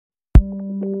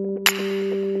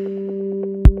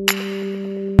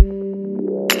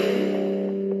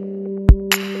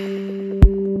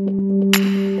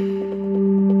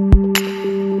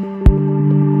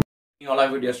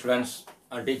dear students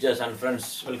and teachers and friends,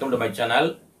 welcome to my channel.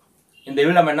 In the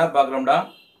video நம்ம என்ன பார்க்குறோம்டா,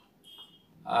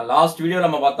 last video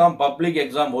நம்ம பார்த்தோம் public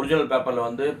exam original பேப்பரில்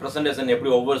வந்து ப்ரெசன்டேஷன்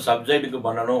எப்படி ஒவ்வொரு சப்ஜெக்ட்டுக்கு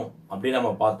பண்ணணும் அப்படின்னு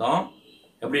நம்ம பார்த்தோம்.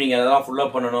 எப்படி நீங்கள் அதெல்லாம்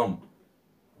ஃபுல்லப் பண்ணணும்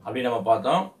அப்படின்னு நம்ம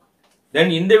பார்த்தோம்.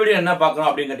 தென் இந்த வீடியோ என்ன பார்க்குறோம்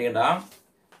அப்படின்னு கேட்டிங்கன்னா,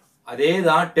 அதே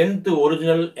தான் 10th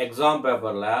ஒரிஜினல் எக்ஸாம்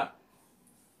பேப்பரில்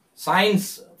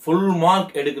சயின்ஸ் ஃபுல்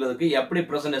மார்க் எடுக்கிறதுக்கு எப்படி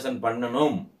ப்ரெசன்டேஷன்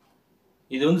பண்ணணும்.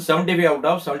 இது வந்து 75 out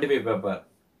of 75 பேப்பர்.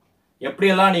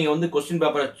 எப்படியெல்லாம் நீங்கள் வந்து கொஸ்டின்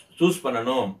பேப்பரை சூஸ்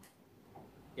பண்ணணும்,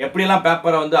 எப்படியெல்லாம்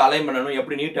பேப்பரை வந்து அலைன் பண்ணணும்,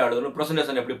 எப்படி நீட்டாக எழுதணும்,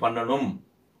 ப்ரெசன்டேஷன் எப்படி பண்ணணும்,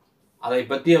 அதை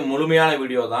பற்றிய முழுமையான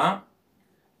வீடியோ தான்.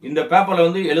 இந்த பேப்பரில்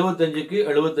வந்து 75க்கு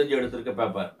 75 எடுத்திருக்க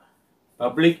பேப்பர்,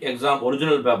 பப்ளிக் எக்ஸாம்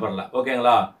ஒரிஜினல் பேப்பரில்.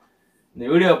 ஓகேங்களா? இந்த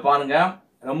வீடியோ பாருங்கள்,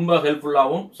 ரொம்ப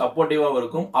ஹெல்ப்ஃபுல்லாகவும் சப்போர்ட்டிவாகவும்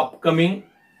இருக்கும். அப்கமிங்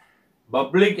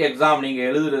பப்ளிக் எக்ஸாம் நீங்கள்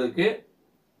எழுதுறதுக்கு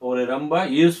ஒரு ரொம்ப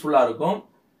யூஸ்ஃபுல்லாக இருக்கும்.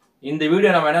 இந்த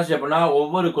வீடியோ நம்ம என்ன செய்ய போனால்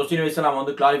ஒவ்வொரு கொஸ்டின் வைஸும் நம்ம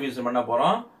வந்து கிளாரிஃபிகேஷன் பண்ண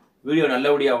போகிறோம். வீடியோ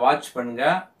நல்லபடியாக வாட்ச்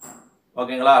பண்ணுங்கள்.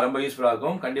 ஓகேங்களா? ரொம்ப யூஸ்ஃபுல்லாக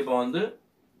இருக்கும். கண்டிப்பாக வந்து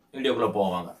வீடியோக்குள்ளே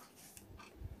போவாங்க.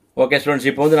 ஓகே ஸ்டூடெண்ட்ஸ்,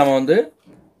 இப்போ வந்து நம்ம வந்து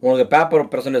உங்களுக்கு பேப்பர்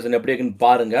ப்ரெசன்டேஷன் எப்படி இருக்குன்னு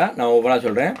பாருங்கள். நான் ஒவ்வொன்றா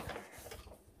சொல்கிறேன்.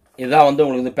 இதுதான் வந்து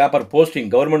உங்களுக்கு இந்த பேப்பர் போஸ்டிங்,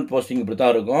 கவர்மெண்ட் போஸ்டிங் இப்படி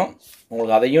தான் இருக்கும்.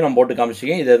 உங்களுக்கு அதையும் நம்ம போட்டு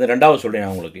காமிச்சிக்கேன். இது வந்து ரெண்டாவது சொல்கிறேன்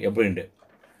நான் உங்களுக்கு எப்படின்ட்டு.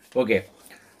 ஓகே,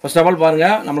 ஃபர்ஸ்ட் ஆஃப் ஆல்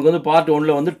பாருங்கள், நம்மளுக்கு வந்து பார்ட்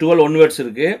 1ல் வந்து 12 ஒன் வேர்ட்ஸ்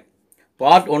இருக்குது.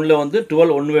 பார்ட் 1ல் வந்து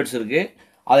 12 ஒன் வேர்ட்ஸ் இருக்குது.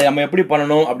 அதை நம்ம எப்படி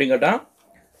பண்ணணும் அப்படின்னு கேட்டால்,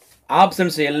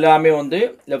 ஆப்ஷன்ஸ் எல்லாமே வந்து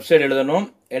லெஃப்ட் சைடு எழுதணும்.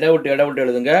 இட விட்டு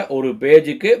எழுதுங்க. ஒரு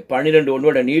பேஜுக்கு 12 ஒன்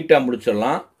வேர்டை நீட்டாக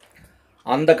முடிச்சிடலாம்.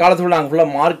 அந்த காலத்தில் நாங்கள்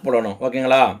ஃபுல்லாக மார்க் போடணும்.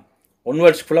 ஓகேங்களா? ஒன்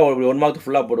வேர்ட்ஸ் ஃபுல்லாக 1 மார்க்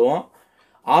ஃபுல்லாக போடுவோம்.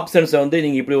 ஆப்ஷன்ஸை வந்து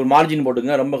நீங்கள் இப்படி ஒரு மார்ஜின்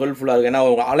போட்டுங்க, ரொம்ப ஹெல்ப்ஃபுல்லாக இருக்கும். ஏன்னா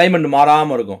உங்கள் அலைன்மெண்ட்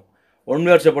மாறாமல் இருக்கும். ஒன்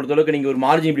வேர்ட்ஸை பொறுத்தளவுக்கு நீங்கள் ஒரு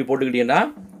மார்ஜின் இப்படி போட்டுக்கிட்டீங்கன்னா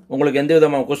உங்களுக்கு எந்த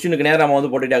விதமான கொஸ்டினுக்கு நேரம் வந்து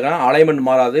போட்டுக்கிட்டாங்கன்னா அலைன்மெண்ட்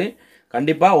மாறாது.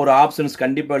 கண்டிப்பாக ஒரு ஆப்ஷன்ஸ்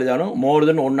கண்டிப்பாக எழுதணும். மோர்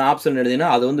தென் 1 ஆப்ஷன் எழுதினா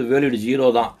அது வந்து வேலிட்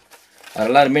 0 தான்.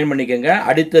 அதெல்லாம் ரிமைன் பண்ணிக்கோங்க.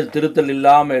 அடித்தல் திருத்தல்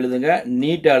இல்லாமல் எழுதுங்க,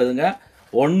 நீட்டாக எழுதுங்க.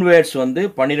 ஒன் வேர்ட்ஸ் வந்து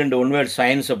 12 ஒன் வேர்ட்ஸ்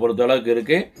சயின்ஸை பொறுத்தளவுக்கு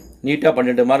இருக்குது. நீட்டாக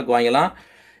 12 மார்க் வாங்கலாம்.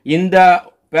 இந்த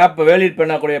பேப்பர் வேலிட்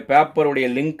பண்ணக்கூடிய பேப்பருடைய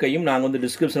லிங்க்கையும் நாங்கள் வந்து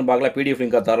டிஸ்கிரிப்ஷன் பார்க்கலாம், பிடிஎஃப்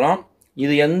லிங்காக தரோம்.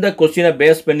 இது எந்த கொஸ்டினை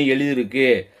பேஸ் பண்ணி எழுதியிருக்கு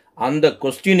அந்த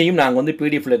கொஸ்டினையும் நாங்கள் வந்து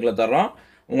பிடிஎஃப் லிங்கில் தரோம்.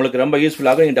 உங்களுக்கு ரொம்ப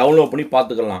யூஸ்ஃபுல்லாக நீங்கள் டவுன்லோட் பண்ணி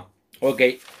பார்த்துக்கலாம். ஓகே,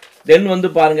 தென் வந்து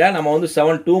பாருங்கள், நம்ம வந்து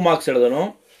 7 மார்க்ஸ் எழுதணும்.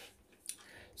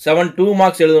 7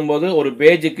 மார்க்ஸ் எழுதும்போது ஒரு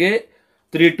பேஜுக்கு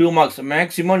 3 மார்க்ஸ்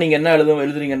மேக்ஸிமம். நீங்கள் என்ன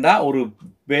எழுதுறீங்கன்னா ஒரு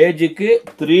பேஜுக்கு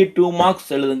 3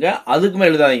 மார்க்ஸ் எழுதுங்க, அதுக்குமே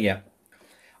எழுதாதீங்க.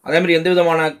 அதேமாதிரி எந்த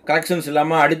விதமான கரெக்ஷன்ஸ்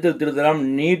இல்லாமல் அடித்து திருத்தலாம்.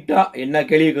 நீட்டாக என்ன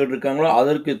கேள்வி கேட்டிருக்காங்களோ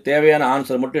அதற்கு தேவையான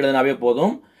ஆன்சர் மட்டும் எழுதினாவே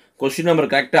போதும். கொஸ்டின்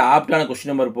நம்பர் கரெக்டாக ஆப்டான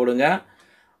கொஸ்டின் நம்பர் போடுங்க.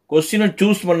 கொஸ்டினை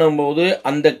சூஸ் பண்ணும்போது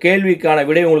அந்த கேள்விக்கான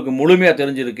விடை உங்களுக்கு முழுமையாக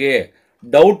தெரிஞ்சிருக்கு,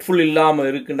 டவுட்ஃபுல் இல்லாமல்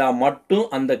இருக்குன்னா மட்டும்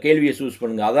அந்த கேள்வியை சூஸ்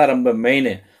பண்ணுங்கள். அதான் ரொம்ப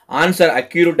மெயின். ஆன்சர்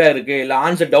அக்யூரேட்டாக இருக்குது, இல்லை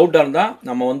ஆன்சர் டவுட்டாக இருந்தால்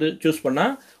நம்ம வந்து சூஸ்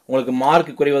பண்ணால் உங்களுக்கு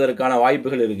மார்க் குறைவதற்கான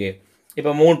வாய்ப்புகள் இருக்குது.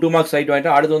 இப்போ 2 மார்க்ஸ் ரைட்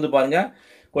வாங்கிட்டோம். அடுத்து வந்து பாருங்கள்,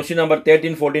 கொஸ்டின் நம்பர்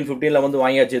 13, 14, 15 வந்து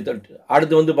வாங்கியாச்சு.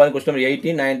 அடுத்து வந்து பாருங்கள் கொஸ்டின் நம்பர்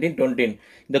 18, 19, 20.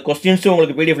 இந்த கொஸ்டின்ஸும்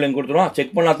உங்களுக்கு பிடிஎஃப் லிங்க் கொடுத்துருவோம்.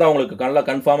 செக் பண்ணால் தான் உங்களுக்கு நல்லா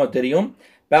கன்ஃபார்மாக தெரியும்.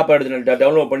 பேப்பர் எடுத்து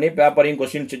டவுன்லோட் பண்ணி பேப்பரையும்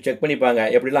கொஸ்டின்ஸ் செக் பண்ணிப்பாங்க,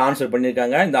 எப்படிலாம் ஆன்சர்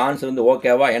பண்ணியிருக்காங்க, இந்த ஆன்சர் வந்து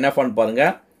ஓகேவா என்எஃப்னு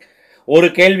பாருங்கள். ஒரு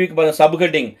கேள்விக்கு பாருங்கள்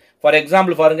சப்ஹெட்டிங். ஃபார்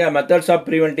எக்ஸாம்பிள் பாருங்கள், மெத்தட்ஸ் ஆஃப்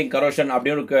ப்ரிவென்டிங் கரோஷன்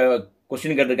அப்படின்னு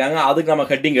கொஸ்டின் கேட்டிருக்காங்க. அதுக்கு நம்ம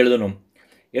ஹெட்டிங் எழுதணும்.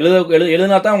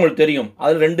 எழுதினா தான் உங்களுக்கு தெரியும்.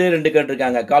 அதில் ரெண்டு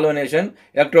கேட்டிருக்காங்க, கால்வனேஷன்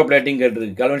எலக்ட்ரோபிளேட்டிங்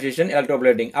கேட்டிருக்கு, கால்வனைசேஷன்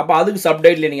எலக்ட்ரோபிளேட்டிங். அப்போ அதுக்கு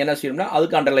சப்டைட்டில் நீங்கள் என்ன செய்யணும்னா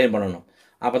அதுக்கு அண்டர்லைன் பண்ணணும்.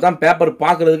 அப்போ தான் பேப்பர்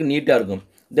பார்க்குறதுக்கு நீட்டாக இருக்கும்.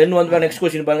 தென் வந்து நெக்ஸ்ட்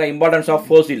கொஸ்டின் பாருங்கள், இம்பார்ட்டன்ஸ் ஆஃப்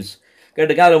ஃபோசில்ஸ்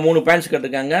கேட்டிருக்காங்க. அதில் 3 பாயிண்ட்ஸ்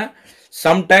கேட்டிருக்காங்க.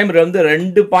 சம்டைம் வந்து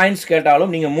 2 பாயிண்ட்ஸ்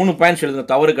கேட்டாலும் நீங்கள் 3 பாயிண்ட்ஸ் எழுதுன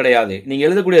தவறு கிடையாது. நீங்கள்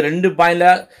எழுதக்கூடிய 2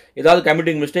 பாயிண்டில் ஏதாவது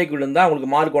கம்ப்யூட்டிங் மிஸ்டேக் இருந்தால் உங்களுக்கு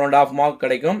மார்க் 1.5 மார்க்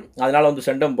கிடைக்கும். அதனால் வந்து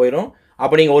சென்டம் போயிடும்.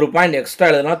 அப்போ நீங்கள் 1 பாயிண்ட் எக்ஸ்ட்ரா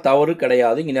எழுதுனா தவறு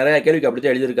கிடையாது. இங்கே நிறைய கேள்விக்கு அப்படி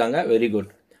தான் எழுதியிருக்காங்க. Very good.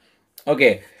 ஓகே,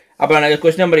 அப்போ நான்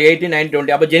கொஸ்டின் நம்பர் 18, 19,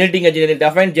 20. அப்போ genetic engineering,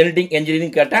 define genetic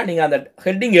engineering கேட்டால் நீங்கள் அந்த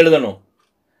ஹெட்டிங் எழுதணும்.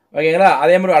 ஓகேங்களா?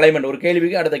 அதே மாதிரி அலைன்மெண்ட், ஒரு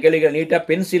கேள்விக்கு அடுத்த கேள்விக்கு நீட்டாக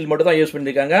பென்சில் மட்டும் தான் யூஸ்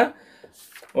பண்ணியிருக்காங்க.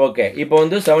 ஓகே, இப்போ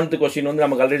வந்து 7th கொஸ்டின் வந்து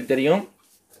நமக்கு ஆல்ரெடி தெரியும்.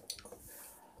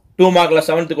 2 மார்க்கில்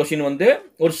 7th கொஸ்டின் வந்து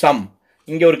ஒரு சம்.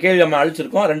 இங்கே ஒரு கேள்வி நம்ம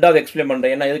அழிச்சிருக்கோம். ரெண்டாவது எக்ஸ்பிளைன்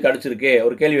பண்ணுறேன் என்ன எதுக்கு அடிச்சிருக்கு.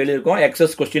 ஒரு கேள்வி எழுதியிருக்கோம்,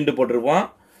 எக்ஸஸ் கொஸ்டின் போட்டிருப்போம்.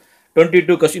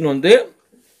 22 கொஸ்டின்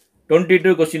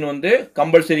வந்து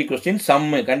கம்பல்சரி கொஸ்டின். சம்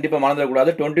கண்டிப்பாக மறந்துடக்கூடாது.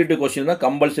 22 கொஸ்டின் தான்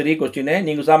கம்பல்சரி கொஸ்டின்.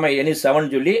 நீங்கள் சாம எனி 7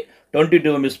 சொல்லி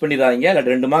 22 மிஸ் பண்ணிடாதீங்க, இல்லை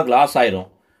 2 மார்க் லாஸ் ஆயிரும்.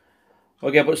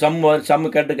 ஓகே, இப்போ சம்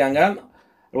கேட்டிருக்காங்க.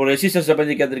 ஒரு ரெசிஸ்டன்ஸை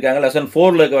பற்றி கேட்டிருக்காங்க. லெசன்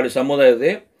 4ல் இருக்க வேண்டிய சமுதாயம்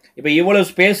இது. இப்போ இவ்வளோ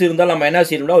ஸ்பேஸ் இருந்தால் நம்ம என்ன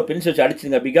செய்யணும்னா ஒரு பென்சில் வச்சு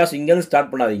அடிச்சுங்க. பிகாஸ் இங்கேருந்து ஸ்டார்ட்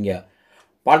பண்ணாதீங்க.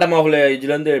 பாட்டம் ஆஃப்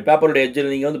எஜ்லேருந்து பேப்பரோட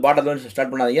எஜ்ஜில் நீங்கள் வந்து பாட்டத்தில்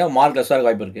ஸ்டார்ட் பண்ணாதீங்க, மார்க் லெஸ்ஸாக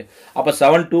வாய்ப்பு இருக்குது. அப்போ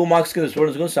 2 மார்க்ஸ்க்கு இந்த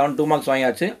ஸ்டூடெண்ட்ஸுக்கும் 2 மார்க்ஸ்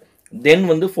வாங்கியாச்சு. தென்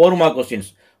வந்து 4 மார்க்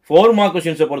கொஸ்டின்ஸ். 4 மார்க்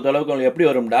கொஸ்டின்ஸை பொறுத்த அளவுக்கு உங்களுக்கு எப்படி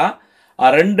வரும்டா,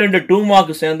 ரெண்டு 2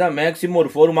 மார்க் சேர்ந்தால் மேக்ஸிமம் ஒரு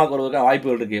 4 மார்க் வருவதற்கு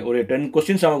வாய்ப்புகள் இருக்குது. ஒரு 10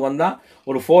 கொஸ்டின்ஸ் நமக்கு வந்தால்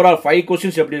ஒரு 4 or 5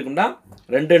 கொஸ்டின்ஸ் எப்படி இருக்குன்னா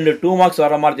ரெண்டு 2 மார்க்ஸ்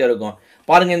வர மாதிரி இருக்கும்.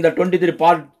 பாருங்கள், இந்த 23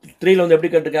 பார்ட் 3ல் வந்து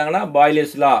எப்படி கேட்டிருக்காங்கன்னா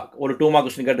பாய்லர்ஸ் லா ஒரு 2 மார்க்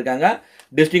கொஸ்டின் கேட்டிருக்காங்க.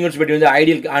 டிஸ்டிங்விஷ் பிட்வீன் வந்து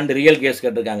ஐடியல் அண்ட் ரியல் கேஸ்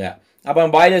கேட்டிருக்காங்க. அப்போ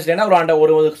பாய்லர்ஸ்னா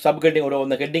ஒரு சப் ஹெட்டிங்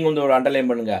அந்த ஹெட்டிங் வந்து ஒரு அண்டர்லைன்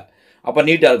பண்ணுங்க. அப்போ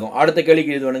நீட்டாக இருக்கும். அடுத்த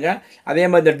கேள்விக்கு இது பண்ணுங்க. அதே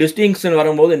மாதிரி இந்த டிஸ்டிங்ஷன்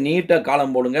வரும்போது நீட்டாக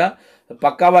காலம் போடுங்க.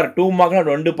 பக்காவாக 2 மார்க்னா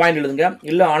 2 பாயிண்ட் எழுதுங்க.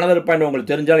 இல்லை அனதர் பாயிண்ட்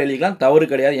உங்களுக்கு தெரிஞ்சாலும் எழுதிக்கலாம், தவறு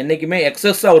கிடையாது. என்றைக்குமே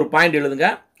எக்ஸஸாக ஒரு பாயிண்ட் எழுதுங்க.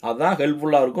 அதுதான்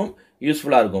ஹெல்ப்ஃபுல்லாக இருக்கும்,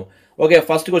 யூஸ்ஃபுல்லாக இருக்கும். ஓகே,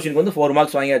 ஃபர்ஸ்ட் கொஸ்டினுக்கு வந்து 4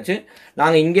 மார்க்ஸ் வாங்கியாச்சு.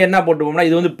 நாங்கள் இங்கே என்ன போட்டுப்போம்னா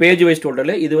இது வந்து பேஜ் வைஸ்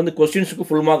டோட்டல். இது வந்து கொஸ்டின்ஸுக்கு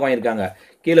ஃபுல் மார்க் வாங்கியிருக்காங்க.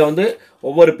 கீழே வந்து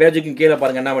ஒவ்வொரு பேஜுக்கும் கீழே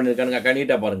பாருங்கள் என்ன பண்ணியிருக்காங்க,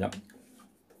 நீட்டாக பாருங்கள்.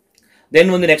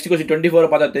 தென் வந்து நெக்ஸ்ட் கொஸ்டின்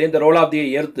 24 பார்த்தா தெரியும். இந்த role of the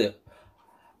earth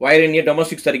wire in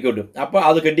domestic circuit. அப்போ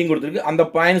அது ஹெட்டிங் கொடுத்துருக்கு. அந்த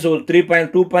பாயிண்ட்ஸ் ஒரு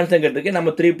 2 பாயிண்ட்ஸ் தான் கேட்டிருக்கு. நம்ம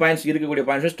 3 பாயிண்ட்ஸ் இருக்கக்கூடிய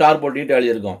பாயிண்ட்ஸ் ஸ்டார் போட்டு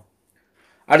எழுதியிருக்கோம்.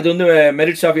 அடுத்து வந்து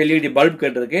மெரிட்ஸ் ஆஃப் எல்இடி பல்ப்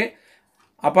கேட்டிருக்கு.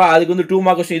 அப்போ அதுக்கு வந்து 2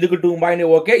 மார்க் கொஸ்டின். இதுக்கு 2 பாயிண்ட்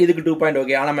ஓகே, இதுக்கு 2 பாயிண்ட்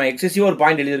ஓகே. ஆனால் நம்ம எக்ஸசிவ் ஒரு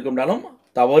பாயிண்ட் எழுதியிருக்கோம்னாலும்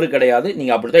தவறு கிடையாது.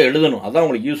 நீங்கள் அப்படி தான் எழுதணும். அதுதான்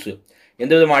உங்களுக்கு யூஸ்.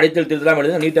 எந்த விதமாக அடித்தல் திருத்தலாம்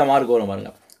எழுதுனா நீட்டாக மார்க் வரும்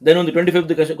பாருங்கள். தென் வந்து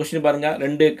 25th கொஸ்டின் பாருங்கள்.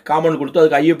 2 காமன் கொடுத்து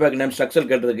அதுக்கு ஐயூபேக் நேம்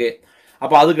ஸ்ட்ரக்சர் கேட்டிருக்கு.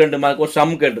 அப்போ அதுக்கு 2 மார்க் ஒரு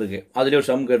சம் கேட்டிருக்கு. அதுலேயே ஒரு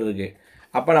சம் கேட்டிருக்கு.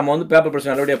 அப்போ நம்ம வந்து பேப்பர்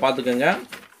பிரச்சனை நல்லபடியாக பார்த்துக்கோங்க.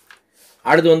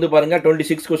 அடுத்து வந்து பாருங்கள்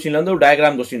 26 கொஸ்டினில் வந்து ஒரு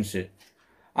டயக்ராம் கொஸ்டின்ஸு.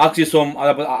 ஆக்சிசோம்,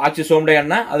 அதை ஆக்சிசோம்டே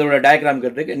என்ன அதோட டயக்ராம்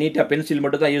கேட்டிருக்கு. நீட்டாக பென்சில்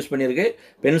மட்டும் தான் யூஸ் பண்ணியிருக்கு.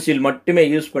 பென்சில் மட்டுமே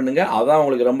யூஸ் பண்ணுங்கள். அதான்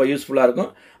உங்களுக்கு ரொம்ப யூஸ்ஃபுல்லாக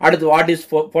இருக்கும். அடுத்து வாட் இஸ்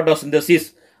ஃபோட்டோசிந்தசிஸ்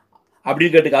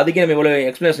அப்படின்னு கேட்டுருக்கு. அதுக்கே நம்ம இவ்வளோ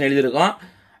எக்ஸ்பிளேஷன் எழுதியிருக்கோம்.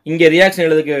 இங்கே ரியாக்ஷன்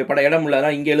எழுதுக்கு இடம்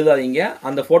இல்லாதனால இங்கே எழுதாதீங்க.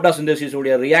 அந்த ஃபோட்டோசிந்தசிஸ்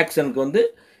உடைய ரியாக்ஷனுக்கு வந்து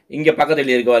இங்கே பக்கத்தில்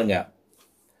எழுதியிருக்கு பாருங்க.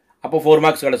 அப்போ 4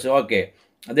 மார்க்ஸ் கிடச்சி. ஓகே,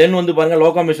 தென் வந்து பாருங்கள்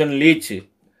லோகோமோஷன் லீச்.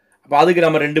 அப்போ அதுக்கு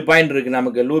நம்ம 2 பாயிண்ட் இருக்குது.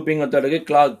 நமக்கு லூப்பிங் மெத்தட்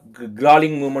இருக்குது,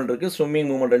 கிராலிங் மூவ்மெண்ட் இருக்குது, ஸ்விம்மிங்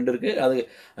மூவ்மெண்ட் 2 இருக்குது. அது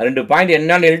 2 பாயிண்ட்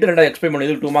என்னன்னு எழுதிட்டு 2 எக்ஸ்பிளைன் பண்ணி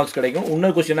இதுக்கு 2 மார்க்ஸ் கிடைக்கும்.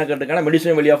 இன்னொரு கொஸ்டின் என்ன கேட்டிருக்காங்கன்னா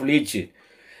மெடிசன் வெளி ஆஃப் லீச்.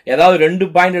 ஏதாவது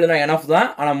 2 பாயிண்ட் எழுதினா எனஃப் தான்.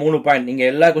 ஆனால் 3 பாயிண்ட் நீங்கள்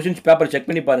எல்லா கொஸ்டின்ஸ் பேப்பர் செக்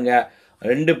பண்ணி பாருங்கள்.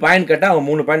 2 பாயிண்ட் கேட்டால் அவங்க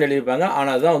 3 பாயிண்ட் எழுதியிருப்பாங்க.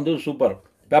 ஆனால் அதுதான் வந்து சூப்பர்.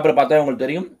 பேப்பரை பார்த்தா உங்களுக்கு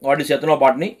தெரியும் what is எத்தனோ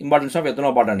botany, importance of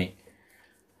எத்தனோ பாட்டானி.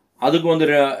 அதுக்கு வந்து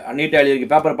நீட்டாக எழுதியிருக்கு.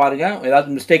 பேப்பர் பாருங்கள்.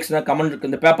 ஏதாவது மிஸ்டேக்ஸ்னால் கமெண்ட்,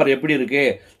 இந்த பேப்பர் எப்படி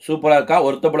இருக்குது, சூப்பராக இருக்கா,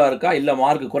 ஒர்த்தபுளாக இருக்கா, இல்லை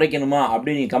மார்க் குறைக்கணுமா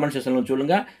அப்படின்னு நீங்கள் கமெண்ட் செக்ஷனில்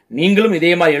சொல்லுங்கள். நீங்களும்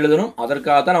இதே மாதிரி எழுதணும்.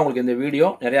 அதற்காக தான் நான் உங்களுக்கு இந்த வீடியோ.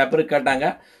 நிறையா பேர் கேட்டாங்க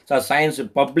sir science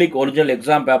public original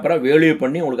exam பேப்பரை வேல்யூ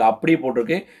பண்ணி உங்களுக்கு அப்படியே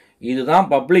போட்டிருக்கு. இதுதான்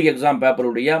பப்ளிக் எக்ஸாம்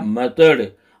பேப்பருடைய மெத்தடு.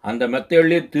 அந்த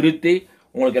மெத்தட்லேயே திருத்தி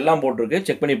உங்களுக்கு எல்லாம் போட்டிருக்கு.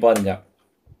 செக் பண்ணி பாருங்கள்.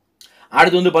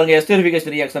 அடுத்து வந்து பாருங்கள்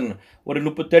எஸ்டரிஃபிகேஷன் ரியாக்ஷன் ஒரு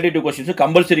 32 கொஸ்டின்ஸ்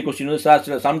கம்பல்சரி கொஸ்டின்.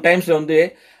 சார் சம்டைம்ஸில் வந்து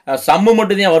சம்மு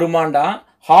மட்டும்தான் வருமாண்டா,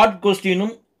 ஹார்ட்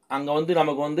கொஸ்டினும் அங்கே வந்து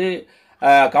நமக்கு வந்து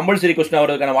கம்பல்சரி கொஸ்டின்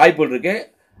வர்றதுக்கான வாய்ப்புகள் இருக்குது.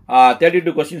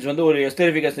 32 கொஸ்டின்ஸ் வந்து ஒரு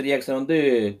எஸ்டரிஃபிகேஷன் ரியாக்ஷன் வந்து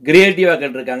கிரியேட்டிவாக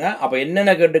கேட்டிருக்காங்க. அப்போ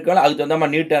என்னென்ன கேட்டிருக்காலும் அதுக்கு தகுந்த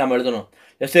மாதிரி நீட்டாக நம்ம எழுதணும்.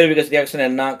 எஸ்டரிஃபிகேஷன் ரியாக்ஷன்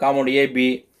என்ன, காம்பவுண்ட்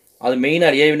ஏபி, அது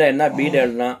மெயினாக ஏவினா என்ன, பின்னு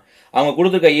எழுதணும். அவங்க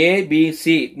கொடுத்துருக்க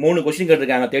ஏபிசி 3 கொஸ்டின்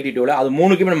கேட்டிருக்காங்க 32ல். அது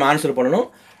 3க்குமே நம்ம ஆன்சர் பண்ணணும்.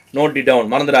 நோட் இட் டவுன்,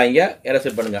 மறந்துடாங்க,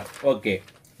 எரசெட் பண்ணுங்கள். ஓகே,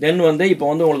 தென் வந்து இப்போ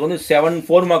வந்து உங்களுக்கு வந்து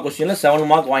 4 மார்க் கொஸ்டினில் 7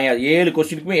 மார்க் வாங்கியாச்சு. 7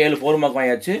 கொஸ்டினுக்குமே 4 மார்க்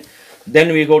வாங்கியாச்சு.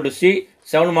 Then we go to C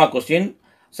 7 mark question.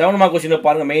 7 mark question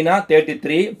பாருங்கள். மெயினாக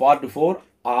 33 பார்ட் 4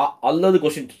 அல்லது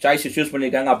கொஸ்டின் சாய்ஸ் சூஸ்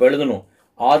பண்ணியிருக்காங்க. அப்போ எழுதணும்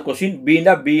ஆர் கொஸ்டின்,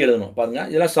 பின்னா பி எழுதணும். பாருங்கள்,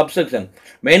 இதெல்லாம் சப்செக்ஷன்.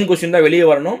 மெயின் கொஸ்டின் தான் வெளியே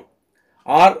வரணும்.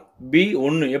 ஆர் பி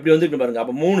 1 எப்படி வந்துட்டு பாருங்கள்.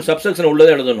 அப்போ 3 சப்செக்ஷன்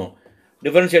உள்ளதை எழுதணும்.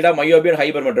 டிஃபரன்ஷியேட்டாக மையோபியா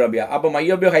ஹைபர் மெட்ரோபியா. அப்போ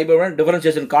மையோபியா ஹைபர்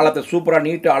டிஃபரன்ஷியேஷன் காலத்தை சூப்பராக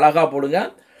நீட்டாக அழகாக போடுங்க.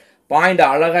 பாயிண்ட்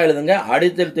அழகாக எழுதுங்க.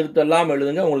 அடித்தல் திருத்தெல்லாம்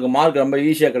எழுதுங்க. உங்களுக்கு மார்க் ரொம்ப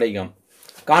ஈஸியாக கிடைக்கும்.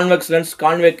 கான்வெக்ஸ் லென்ஸ்,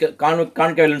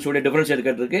 கான்கேவ் லென்ஸ் உடைய டிஃபரன்ஷியேட்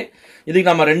கேட்டிருக்கு. இதுக்கு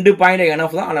நம்ம 2 பாயிண்ட்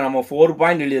எனஃப் தான். ஆனால் நம்ம 4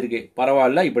 பாயிண்ட் எழுதியிருக்கு.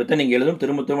 பரவாயில்ல, இப்படித்தான் நீங்கள் எழுதும்.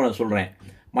 திரும்ப நான் சொல்கிறேன்.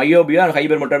 மையோபியா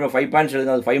ஹைபர் மெட்ரோபியா 5 பாயிண்ட்ஸ்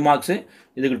எழுதுங்க. அது 5 மார்க்ஸ்.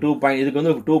 இதுக்கு 2 பாயிண்ட். இதுக்கு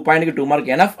வந்து 2 பாயிண்ட்டுக்கு 2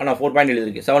 மார்க் எனஃப். ஆனால் 4 பாயிண்ட்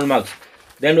எழுதியிருக்கு, 7 மார்க்ஸ்.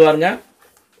 தென் பாருங்க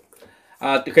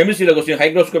கெமிஸ்ட்ரியில் கொஸ்டின்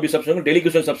ஹைக்ரோஸ்கோபி சப்ஸ்டன்ஸ்,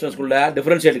 டெலிக்யூஷன் சப்ஸ்டன்ஸ்குள்ள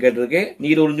டிஃபரன்ஷியேட் கேட்டிருக்கு.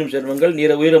 நீர் உறிஞ்சும் சேர்மங்கள்,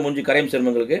 உயிரை முஞ்சி கரையும்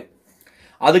சேர்மங்களுக்கு.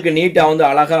 அதுக்கு நீட்டாக வந்து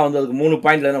அழகாக வந்து அதுக்கு 3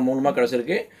 பாயிண்ட் இல்லைனா 3 மார்க்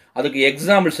கிடச்சிருக்கு. அதுக்கு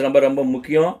எக்ஸாம்பிள்ஸ் ரொம்ப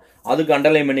முக்கியம். அதுக்கு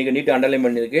அண்டர்லைன் பண்ணிக்க, நீட்டாக அண்டர்லைன்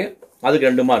பண்ணியிருக்கு. அதுக்கு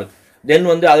 2 மார்க். தென்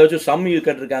வந்து அதை வச்சு சம்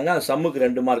கேட்டிருக்காங்க. அந்த சம்முக்கு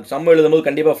 2 மார்க். சம் எழுதும்போது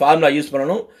கண்டிப்பாக ஃபார்முலா யூஸ்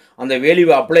பண்ணணும். அந்த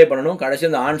வேல்யூவை அப்ளை பண்ணணும். கடைசி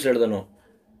அந்த ஆன்சர் எழுதணும்.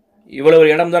 இவ்வளோ ஒரு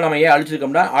இடம் தான் நம்ம ஏன்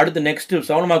அழிச்சிருக்கோம்னா அடுத்து நெக்ஸ்ட்டு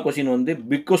 7 மார்க் கொஸ்டின் வந்து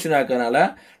பிக் கொஸ்டின் இருக்கிறதுனால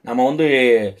நம்ம வந்து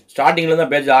ஸ்டார்டிங்கில்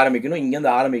தான் பேஜ் ஆரம்பிக்கணும்.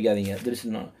 இங்கேருந்து ஆரம்பிக்காதீங்க.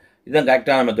 திருச்சினா இதுதான்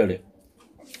கரெக்டான மெத்தடு.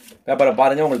 பேப்பரை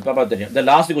பாருங்கள், உங்களுக்கு பேப்பர் தெரியும். இந்த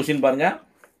லாஸ்ட் கொஸ்டின் பாருங்கள்.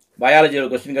 பயாலஜி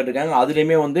கொஸ்டின் கேட்டிருக்காங்க.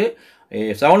 அதுலேயுமே வந்து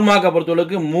 7 மார்க்கை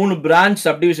பொறுத்தவரைக்கு 3 பிரான்ச்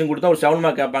சப்டிவிஷன் கொடுத்தா ஒரு 7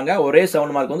 மார்க் கேட்பாங்க. ஒரே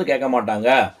 7 மார்க் வந்து கேட்க மாட்டாங்க.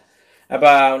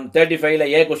 இப்போ 35ல்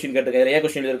ஏ கொஸ்டின் கேட்டிருக்காங்க. ஏ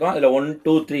கொஸ்டின் இருக்கும். இதில் 1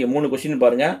 2 3 3 கொஸ்டின்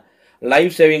பாருங்கள்.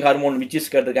 லைஃப் சேவிங் ஹார்மோன் விச்சிஸ்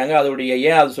கேட்டிருக்காங்க. அதோடைய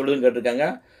ஏன் அது சொல்லுதுன்னு கேட்டிருக்காங்க.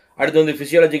 அடுத்து வந்து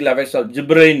ஃபிசியாலஜிக்கல் எஃபெக்ட்ஸ் ஆஃப்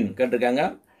ஜிப்ரைன் கேட்டிருக்காங்க.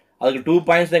 அதுக்கு 2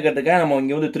 பாயிண்ட்ஸ் தான் கேட்டிருக்காங்க. நம்ம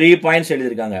இங்கே வந்து 3 பாயிண்ட்ஸ்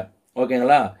எழுதியிருக்காங்க.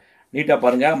 ஓகேங்களா? நீட்டாக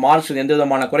பாருங்கள். மார்க்ஸ் எந்த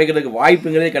விதமான குறைக்கிறதுக்கு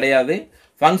வாய்ப்புங்கிறதே கிடையாது.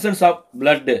 ஃபங்க்ஷன்ஸ் ஆஃப்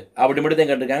பிளட் அப்படி மட்டும் தான்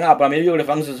கேட்டிருக்காங்க. அப்புறம் இருக்கக்கூடிய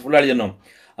ஃபங்க்ஷன்ஸ் ஃபுல்லாக எழுதணும்.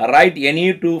 Right any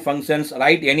 2 functions,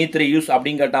 right any 3 use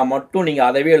அப்படின்னு கேட்டால் மட்டும் நீங்கள்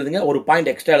அதவே எழுதுங்க. ஒரு பாயிண்ட்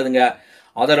எக்ஸ்ட்ரா எழுதுங்க.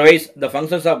 Otherwise the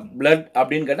functions of blood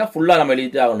அப்படின்னு கேட்டால் ஃபுல்லாக நம்ம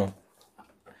எழுதிட்டு ஆகணும்.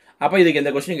 அப்போ இதுக்கு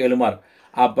எந்த கொஸ்டினுக்கு 7 மார்க்.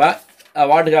 அப்போ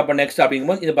வாட்டுக்கு அப்போ நெக்ஸ்ட்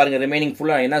அப்படிங்கும்போது இது பாருங்கள். ரிமைனிங்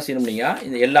ஃபுல்லாக என்ன செய்யணும் நீங்கள்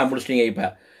இது எல்லாம் முடிச்சிட்டிங்க. இப்போ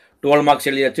 12 மார்க்ஸ்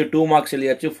எழுதியாச்சு, 2 மார்க்ஸ்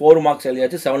எழுதியாச்சு, 4 மார்க்ஸ்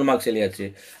எழுதியாச்சு, 7 மார்க்ஸ் எழுதியாச்சு.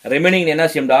 ரிமைனிங் என்ன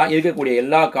செய்யணும்டா இருக்கக்கூடிய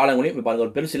எல்லா காலங்களையும் இப்போ பாருங்கள்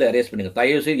ஒரு பென்சிலை எரேஸ் பண்ணுங்கள்.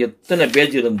 தயவுசெய்து எத்தனை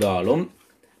பேஜ் இருந்தாலும்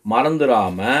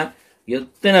மறந்துடாமல்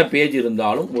எத்தனை பேஜ்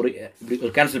இருந்தாலும்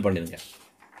இப்படி கேன்சல் பண்ணிடுங்க.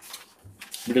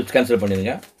 இப்படி கேன்சல்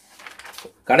பண்ணிடுங்க.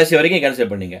 கடைசி வரைக்கும்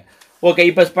கேன்சல் பண்ணிங்க. ஓகே.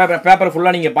 இப்போ பேப்பர்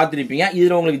ஃபுல்லாக நீங்கள் பார்த்துருப்பீங்க.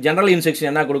 இதில் உங்களுக்கு ஜென்ரல்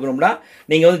இன்ஸ்ட்ரக்ஷன் என்ன கொடுக்கணும்னா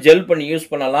நீங்கள் வந்து ஜெல் பண்ணி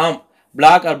யூஸ் பண்ணலாம்.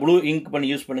 பிளாக் ஆர் ப்ளூ இங்க் பண்ணி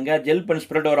யூஸ் பண்ணுங்கள். ஜெல் பென்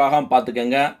ஸ்ப்ரெட் ஓவர் ஆகாமல்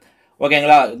பார்த்துக்கோங்க.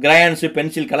 ஓகேங்களா. கிரையான்ஸு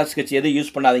பென்சில் கலர் ஸ்கெட்ச் எதுவும்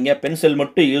யூஸ் பண்ணாதீங்க. பென்சில்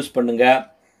மட்டும் யூஸ் பண்ணுங்கள்.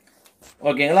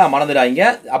 ஓகேங்களா. மறந்துடாதீங்க.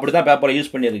 அப்படி தான் பேப்பரை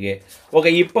யூஸ் பண்ணியிருக்கு. ஓகே.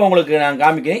 இப்போ உங்களுக்கு நான்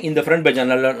காமிக்கிறேன். இந்த ஃப்ரண்ட் பேஜ்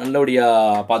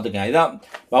நல்லபடியாக பார்த்துக்கேன். இதுதான்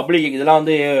பப்ளிக். இதெல்லாம்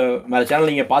வந்து மேலே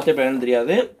சேனல் நீங்கள் பார்த்துட்டு என்னன்னு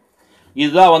தெரியாது.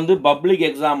 இதுதான் வந்து பப்ளிக்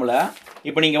எக்ஸாமில்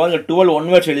இப்போ நீங்கள் வந்து 12 1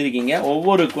 வேர்ட்ஸ் எழுதிருக்கீங்க.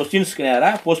 ஒவ்வொரு கொஸ்டின்ஸ்க்கு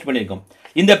நேராக போஸ்ட் பண்ணியிருக்கோம்.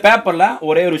 இந்த பேப்பரில்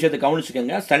ஒரே ஒரு விஷயத்தை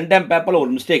கவனிச்சுக்கோங்க. சம்டைம் பேப்பரில்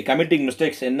ஒரு மிஸ்டேக், கமிட்டிங்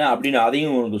மிஸ்டேக்ஸ் என்ன அப்படின்னு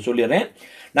அதையும் உங்களுக்கு சொல்லிடுறேன்.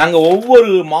 நாங்கள்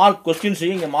ஒவ்வொரு மார்க்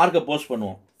கொஸ்டின்ஸையும் இங்கே மார்க்கை போஸ்ட்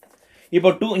பண்ணுவோம். இப்போ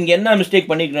இங்கே என்ன மிஸ்டேக்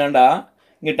பண்ணிக்கிறேன்டா,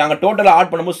 இங்கே நாங்கள் டோட்டலாக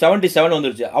ஆட் பண்ணும்போது 77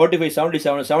 வந்துருச்சு. 45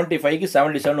 77 75க்கு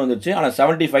 77 வந்துருச்சு. ஆனால்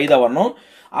 75 தான் வரணும்.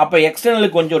 அப்போ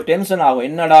எக்ஸ்டர்னலுக்கு கொஞ்சம் டென்ஷன் ஆகும்.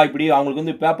 என்னடா இப்படி அவங்களுக்கு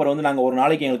வந்து பேப்பர் வந்து நாங்கள் ஒரு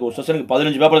நாளைக்கு எங்களுக்கு ஒரு செஷனுக்கு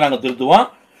 15 பேப்பர் நாங்கள் திருத்துவோம்.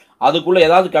 அதுக்குள்ளே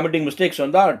ஏதாவது கமிட்டிங் மிஸ்டேக்ஸ்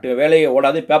வந்தால் வேலையை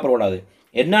ஓடாது, பேப்பர் ஓடாது.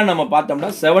 என்ன நம்ம பார்த்தோம்னா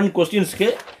 7 கொஸ்டின்ஸ்க்கு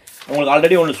உங்களுக்கு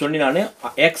ஆல்ரெடி ஒன்று சொல்லி நான்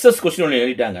எக்ஸஸ் கொஸ்டின் ஒன்று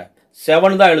எழுதிட்டாங்க.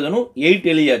 7 தான் எழுதணும், 8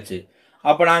 எழுதியாச்சு.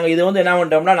 அப்போ நாங்கள் இது வந்து என்ன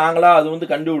பண்ணிட்டோம்னா நாங்களாக அது வந்து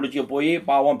கண்டுபிடிச்சி போய்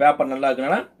பாவம் பேப்பர் நல்லா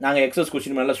இருக்குனால நாங்கள் எக்ஸஸ்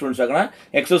கொஸ்டின் நல்ல ஸ்டூடெண்ட்ஸ் ஆகினா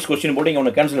எக்ஸஸ் கொஸ்டின் போட்டு இங்கே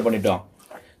ஒன்று கேன்சல் பண்ணிட்டோம்.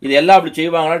 இது எல்லாம் அப்படி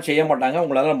செய்வாங்களான்னு செய்ய மாட்டாங்க.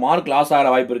 உங்களால் மார்க் லாஸ் ஆகிற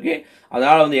வாய்ப்பு இருக்குது.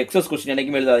 அதனால் வந்து எக்ஸஸ் கொஸ்டின்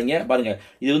என்றைக்குமே எழுதாதீங்க. பாருங்கள்,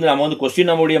 இது வந்து நம்ம வந்து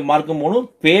கொஸ்டின் நம்மளுடைய மார்க்கும் போடணும்,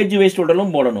 பேஜ் வைஸ்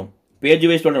டோட்டலும் போடணும். பேஜ்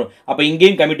வைஸ் பண்ணணும். அப்போ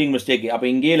இங்கேயும் கமிட்டிங் மிஸ்டேக், அப்போ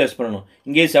இங்கேயே லெஸ் பண்ணணும்.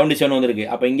 இங்கேயும் 77 வந்திருக்கு.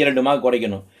 அப்போ இங்கே 2 மார்க்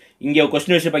குறைக்கணும். இங்கே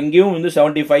கொஸ்டின் வைஸ் இப்போ இங்கேயும் வந்து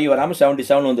 75 வராமல்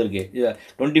 77 வந்திருக்கு.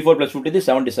 24 + 50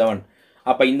 77.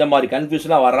 அப்போ இந்த மாதிரி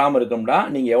கன்ஃபியூஷனாக வராமல் இருக்கோம்னா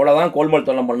நீங்கள் எவ்வளோ தான் கோல்மால்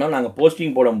தொல்லை பண்ணால் நாங்கள்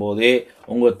போஸ்டிங் போடும்போது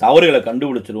உங்கள் தவறுகளை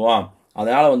கண்டுபிடிச்சிருவோம்.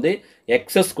 அதனால் வந்து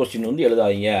எக்ஸஸ் கொஸ்டின் வந்து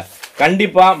எழுதாதீங்க.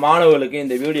 கண்டிப்பாக மாணவர்களுக்கு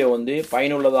இந்த வீடியோ வந்து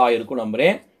பயனுள்ளதாக இருக்கும்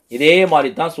நம்புகிறேன். இதே மாதிரி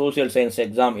தான் சோசியல் சயின்ஸ்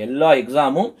எக்ஸாம் எல்லா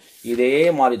எக்ஸாமும் இதே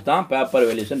மாதிரி தான் பேப்பர்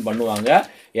வேல்யூஷன் பண்ணுவாங்க.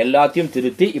 எல்லாத்தையும்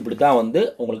திருத்தி இப்படி தான் வந்து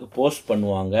உங்களுக்கு போஸ்ட்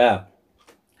பண்ணுவாங்க.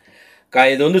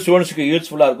 இது வந்து ஸ்டூடெண்ட்ஸுக்கு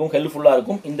யூஸ்ஃபுல்லாக இருக்கும், ஹெல்ப்ஃபுல்லாக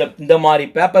இருக்கும். இந்த மாதிரி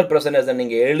பேப்பர் ப்ரெசன்டேஷன்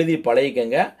நீங்கள் எழுதி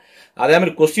பழகிக்கங்க. அதே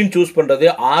மாதிரி கொஸ்டின் சூஸ் பண்ணுறது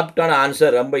ஆப்டான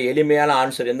ஆன்சர், ரொம்ப எளிமையான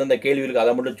ஆன்சர், எந்தெந்த கேள்வி இருக்குது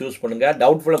அதை மட்டும் சூஸ் பண்ணுங்கள்.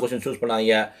 டவுட்ஃபுல்லாக கொஸ்டின் சூஸ்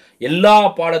பண்ணாதீங்க. எல்லா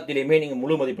பாடத்திலையுமே நீங்கள்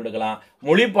முழு மதிப்பு எடுக்கலாம்.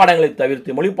 மொழி பாடங்களை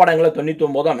தவிர்த்து மொழி பாடங்களை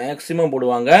 99 தான் மேக்ஸிமம்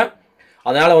போடுவாங்க.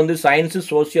 அதனால் வந்து சயின்ஸு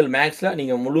சோசியல் மேக்ஸில்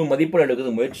நீங்கள் முழு மதிப்பெண்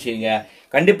எடுக்கிறது முயற்சி செய்யுங்க.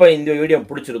 கண்டிப்பாக இந்த வீடியோ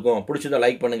பிடிச்சதை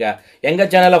லைக் பண்ணுங்கள்.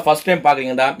 எங்கள் சேனலை ஃபஸ்ட் டைம்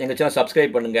பார்க்குறீங்கடா எங்கள் சேனல்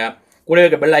சப்ஸ்கிரைப் பண்ணுங்கள். கூட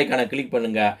இருக்க பெல் ஐக்கானை கிளிக்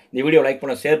பண்ணுங்கள். இந்த வீடியோ லைக்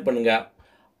பண்ண, ஷேர் பண்ணுங்கள்,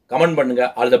 கமெண்ட்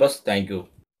பண்ணுங்கள். All the best. தேங்க்யூ.